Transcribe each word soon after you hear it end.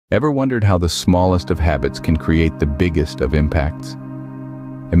Ever wondered how the smallest of habits can create the biggest of impacts?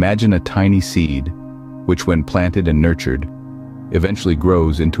 Imagine a tiny seed, which when planted and nurtured, eventually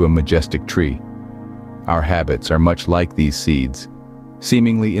grows into a majestic tree. Our habits are much like these seeds,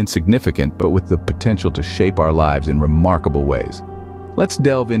 seemingly insignificant but with the potential to shape our lives in remarkable ways. Let's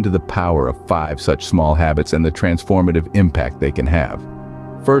delve into the power of 5 such small habits and the transformative impact they can have.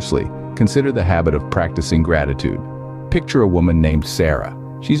 Firstly, consider the habit of practicing gratitude. Picture a woman named Sarah.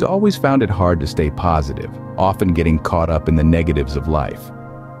 She's always found it hard to stay positive, often getting caught up in the negatives of life.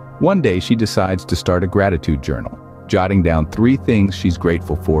 One day she decides to start a gratitude journal, jotting down 3 things she's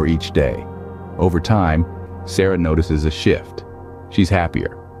grateful for each day. Over time, Sarah notices a shift. She's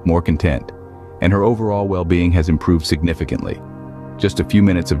happier, more content, and her overall well-being has improved significantly. Just a few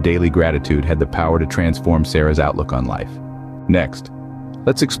minutes of daily gratitude had the power to transform Sarah's outlook on life. Next,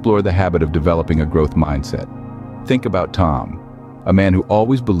 let's explore the habit of developing a growth mindset. Think about Tom, a man who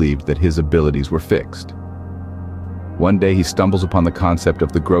always believed that his abilities were fixed. One day he stumbles upon the concept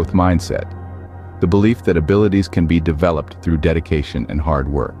of the growth mindset, the belief that abilities can be developed through dedication and hard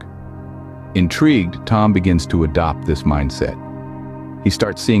work. Intrigued, Tom begins to adopt this mindset. He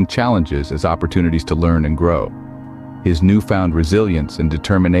starts seeing challenges as opportunities to learn and grow. His newfound resilience and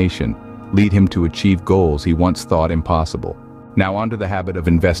determination lead him to achieve goals he once thought impossible. Now onto the habit of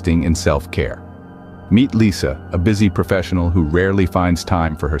investing in self-care. Meet Lisa, a busy professional who rarely finds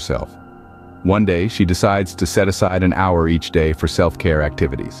time for herself. One day, she decides to set aside an hour each day for self-care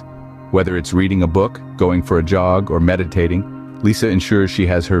activities. Whether it's reading a book, going for a jog, or meditating, Lisa ensures she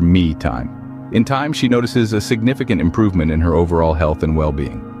has her me time. In time, she notices a significant improvement in her overall health and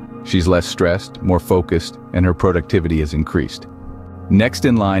well-being. She's less stressed, more focused, and her productivity has increased. Next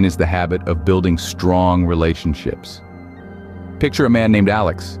in line is the habit of building strong relationships. Picture a man named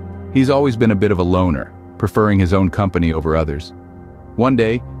Alex. He's always been a bit of a loner, preferring his own company over others. One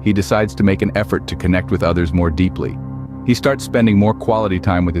day, he decides to make an effort to connect with others more deeply. He starts spending more quality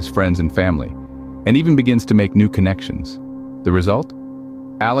time with his friends and family, and even begins to make new connections. The result?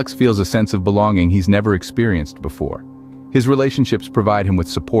 Alex feels a sense of belonging he's never experienced before. His relationships provide him with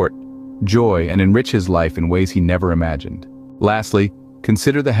support, joy, and enrich his life in ways he never imagined. Lastly,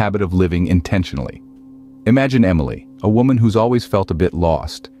 consider the habit of living intentionally. Imagine Emily, a woman who's always felt a bit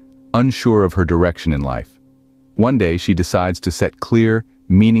lost, unsure of her direction in life. One day, she decides to set clear,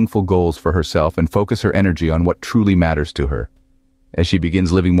 meaningful goals for herself and focus her energy on what truly matters to her. As she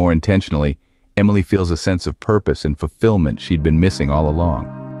begins living more intentionally, Emily feels a sense of purpose and fulfillment she'd been missing all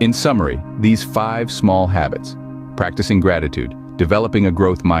along. In summary, these 5 small habits, practicing gratitude, developing a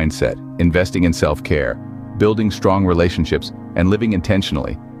growth mindset, investing in self-care, building strong relationships, and living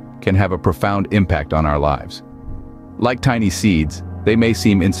intentionally, can have a profound impact on our lives. Like tiny seeds, they may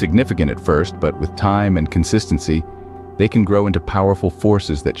seem insignificant at first, but with time and consistency, they can grow into powerful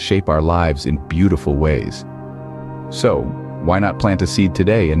forces that shape our lives in beautiful ways. So, why not plant a seed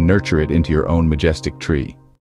today and nurture it into your own majestic tree?